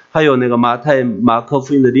的，还有那个马可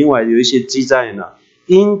福音的另外有一些记载呢，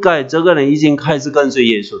应该这个人已经开始跟随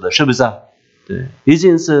耶稣的，是不是？对，已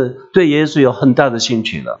经是对耶稣有很大的兴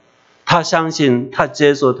趣了。他相信，他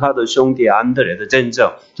接受他的兄弟安德烈的见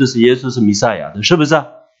证，就是耶稣是弥赛亚的，是不是？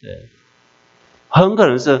对，很可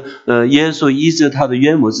能是耶稣医治他的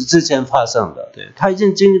岳母是之前发生的，对，他已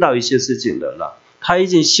经经历到一些事情的了，他已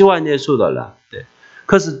经希望耶稣的了，对。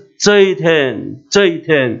可是这一天，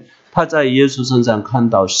他在耶稣身上看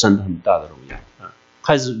到神很大的荣耀，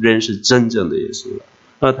开始认识真正的耶稣了。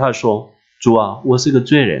那他说：“主啊，我是个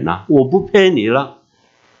罪人啊，我不配你了。”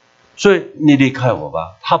所以你离开我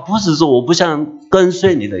吧，他不是说我不想跟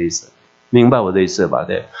随你的意思，明白我的意思吧？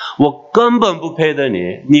对，我根本不配的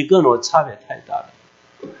你，你跟我差别太大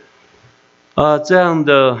了。这样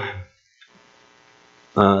的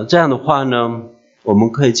话呢，我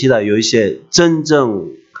们可以期待有一些真正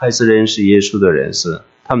开始认识耶稣的人士，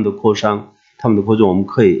他们的扩张，我们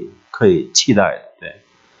可以期待的。对，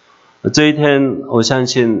这一天我相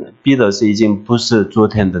信彼得是已经不是昨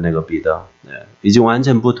天的那个彼得，已经完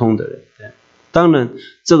全不同的人。对，当然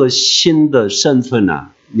这个新的身份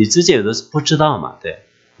啊，你自己有的是不知道嘛，对，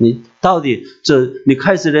你到底你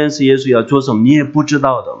开始认识耶稣要做什么，你也不知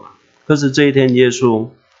道的嘛。可是这一天耶稣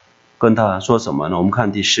跟他说什么呢？我们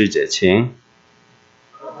看第10节，请。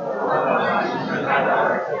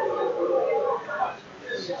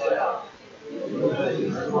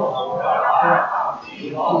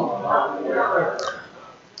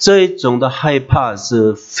这一种的害怕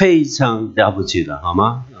是非常了不起的，好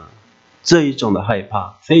吗？这一种的害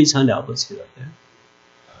怕非常了不起的。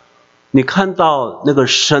你看到那个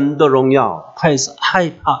神的荣耀，开始害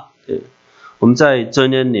怕。对，我们在箴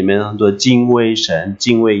言里面很多敬畏神、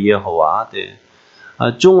敬畏耶和华。对，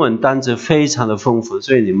中文单词非常的丰富，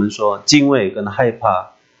所以你们说敬畏跟害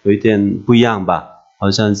怕有一点不一样吧？好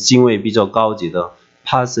像敬畏比较高级的，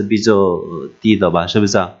怕是比较低的吧？是不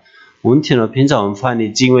是啊？我们听了平常我们翻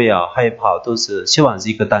译敬畏啊、害怕都是希望是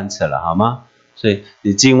一个单词了，好吗？所以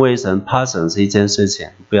你敬畏神、怕神是一件事情，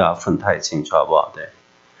不要分太清楚，好不好？对，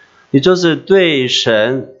你就是对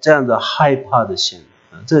神这样的害怕的心，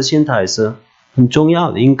这个心态是很重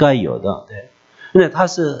要的，应该有的，对，因为他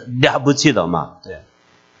是了不起的嘛，对，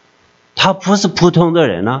他不是普通的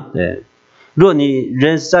人啊，对。如果你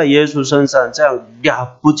人在耶稣身上这样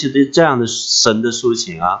了不起的这样的神的属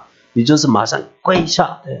性啊，你就是马上跪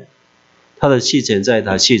下，对。他的膝前在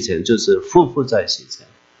他膝前，就是夫妇在膝前。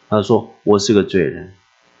他说：“我是个罪人。”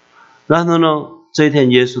然后呢，这一天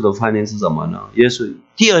耶稣的反应是什么呢？耶稣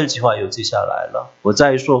第2句话又记下来了。我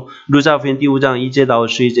再说，路加福音第5章1节到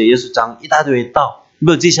11节，耶稣讲一大堆道，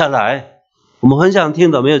没有记下来。我们很想听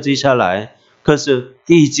的，没有记下来。可是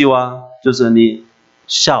第1句话就是你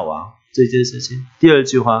笑啊这件事情。第2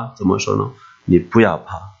句话怎么说呢？你不要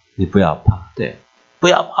怕，你不要怕，对，不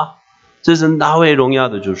要怕。这是大卫荣耀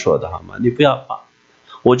的主说的，好吗？你不要怕。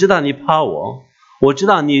我知道你怕我，我知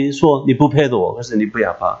道你说你不配的我，可是你不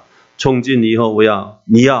要怕。从今以后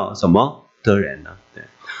你要什么？得人呢？对，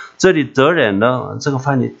这里得人呢，这个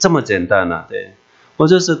翻译这么简单呢？对，我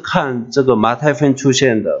就是看这个马太福音出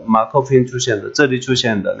现的，马可福音出现的，这里出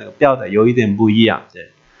现的那个标的有一点不一样。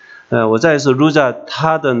对，我再说路加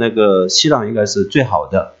他的那个希腊应该是最好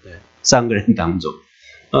的，对，3个人当中，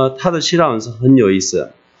他的希腊文是很有意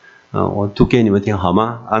思。我读给你们听好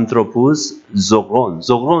吗 ？Anthropos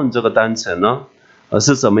zogon 这个单词呢，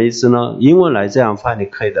是什么意思呢？英文来这样翻译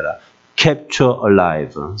可以的了。Capture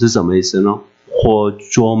alive 是什么意思呢？活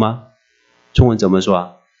捉吗？中文怎么说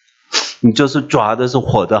啊？你就是抓的是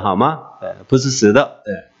活的好吗？不是死的。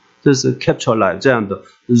对，这是 capture alive 这样的。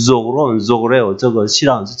zogon 这个希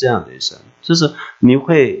腊是这样的意思，就是你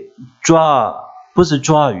会抓，不是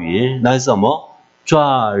抓鱼，那是什么？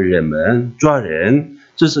抓人，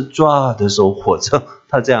就是抓的时候活着，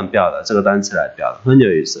他这样表达这个单词来表达，很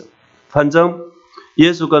有意思。反正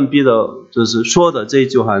耶稣跟彼得就是说的这一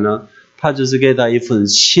句话呢，他就是给他一份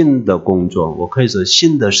新的工作，我可以说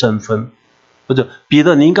新的身份，或者彼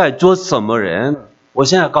得你应该做什么人，我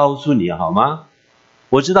现在告诉你好吗？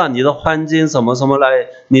我知道你的环境什么什么来，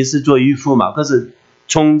你是做渔夫嘛，可是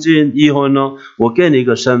从今以后呢，我给你一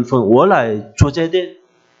个身份，我来做决定。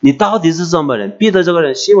你到底是什么人？彼得这个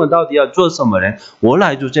人，西门到底要做什么人？我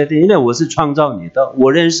来做决定，因为我是创造你的，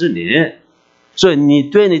我认识你，所以你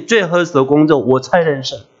对你最合适的工作我才认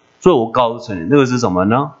识，所以我告诉你，那个是什么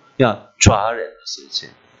呢？要抓人的事情。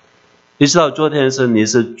你知道昨天是你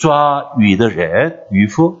是抓鱼的人，渔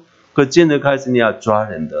夫，可今天开始你要抓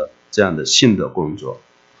人的这样的新的工作。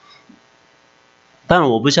当然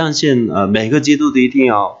我不相信每个基督徒一定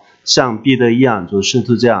要像彼得一样做使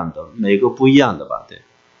徒这样的，每个不一样的吧，对。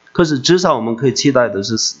可是至少我们可以期待的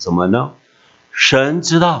是什么呢？神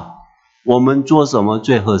知道我们做什么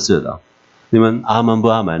最合适的。你们阿门不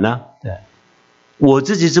阿门呢？对，我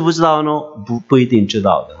自己知不知道呢？不一定知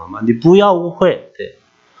道的，好吗？你不要误会，对，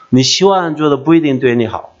你希望做的不一定对你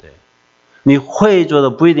好，对，你会做的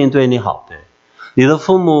不一定对你好，对，你的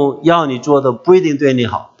父母要你做的不一定对你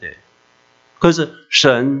好，对。可是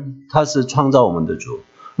神他是创造我们的主。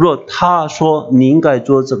若他说你应该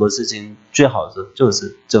做这个事情，最好是就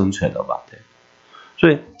是正确的吧，对。所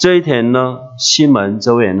以这一天呢，西门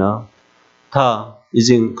这位呢，他已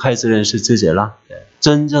经开始认识自己了，对，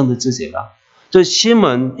真正的自己了。所以西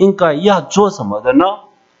门应该要做什么的呢？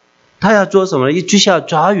他要做什么？继续要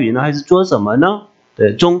抓鱼呢，还是做什么呢？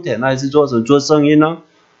对，种田还是做什么？做生意呢？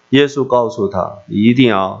耶稣告诉他，你一定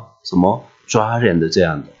要什么抓人的这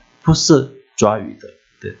样的，不是抓鱼的。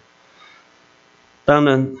当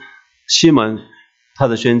然西门他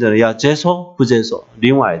的选择要接受不接受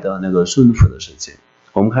另外的那个顺服的事情。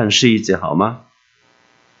我们看11节好吗？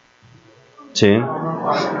请。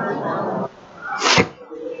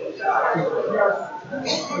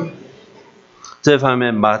这方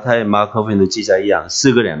面马太马可福音的记载一样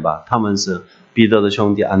，4个人吧，他们是彼得的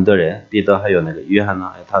兄弟安德烈，彼得还有那个约翰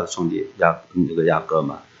呢，还有他的兄弟雅各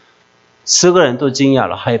嘛，4个人都惊讶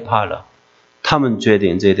了，害怕了。他们这一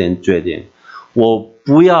天决定我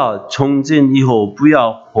不要从今以后不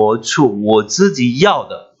要活出我自己要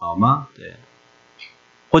的，好吗？对，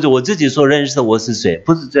或者我自己所认识的我是谁，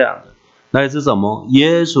不是这样的。那是什么？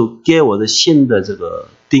耶稣给我的新的这个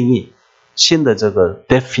定义，新的这个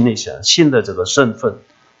definition， 新的这个身份，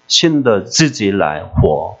新的自己来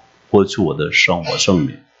活出我的生活生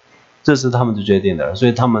命，这是他们的决定的。所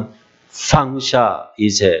以他们放下一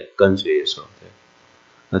切跟随耶稣。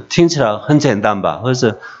听起来很简单吧？或者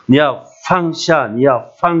是你要放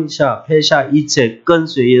下撇下一切跟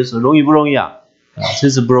随耶稣，容易不容易啊？这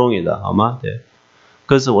是不容易的，好吗？对。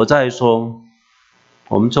可是我再说，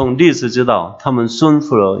我们从历史知道，他们顺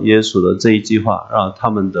服了耶稣的这一句话，让他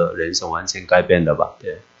们的人生完全改变的吧？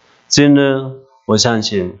对。今日我相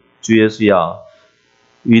信主耶稣要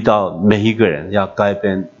遇到每一个人，要改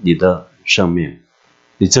变你的生命，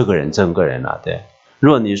你这个人整个人啊，对。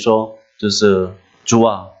如果你说就是主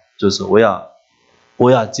啊，就是我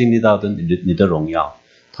要经历到的你的荣耀，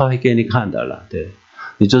他会给你看的了，对。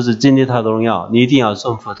你就是经历他的荣耀，你一定要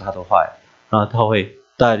顺服他的话，然后他会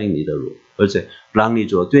带领你的路，而且让你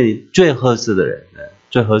做对你最合适的人，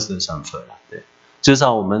最合适的身份了，对。至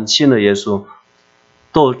少我们信了耶稣，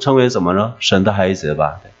都成为什么呢？神的孩子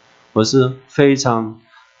吧。对，我是非常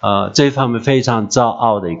这方面非常骄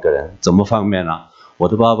傲的一个人。怎么方面呢？我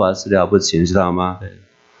的爸爸是了不起，你知道吗？对。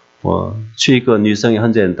我娶一个女生也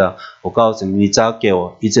很简单，我告诉你，你只要给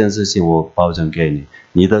我一件事情，我保证给你。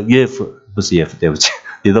你的岳父不是岳父，对不起，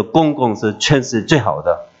你的公公是全世界最好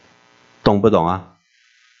的。懂不懂啊？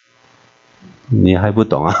你还不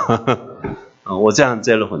懂啊？我这样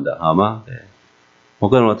结了婚的，好吗？对，我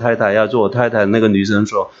跟我太太要做我太太，那个女生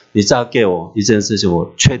说，你嫁给我一件事情，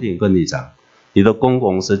我确定跟你讲，你的公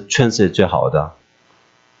公是全世界最好的。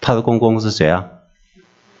他的公公是谁啊？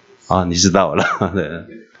啊，你知道了。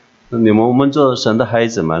对，我们做神的孩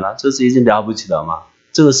子们了，这是已经了不起的嘛？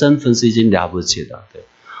这个身份是已经了不起的。对，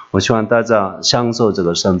我希望大家享受这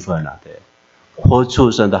个身份了，对，活出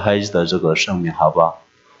神的孩子的这个生命，好不好？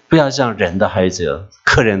不要像人的孩子，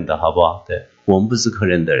可怜的，好不好？对，我们不是可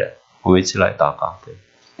怜的人，我们一起来祷告。对，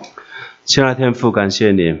亲爱的天父，感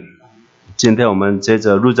谢你，今天我们接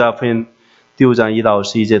着路加福音第5章1到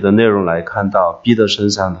11节的内容来看到彼得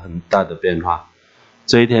身上很大的变化。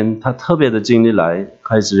这一天他特别的经历来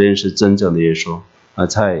开始认识真正的耶稣，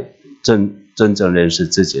才真正认识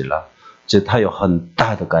自己了，就他有很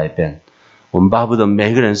大的改变。我们巴不得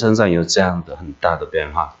每个人身上有这样的很大的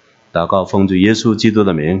变化。祷告奉主耶稣基督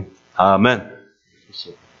的名，阿们。谢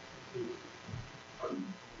谢。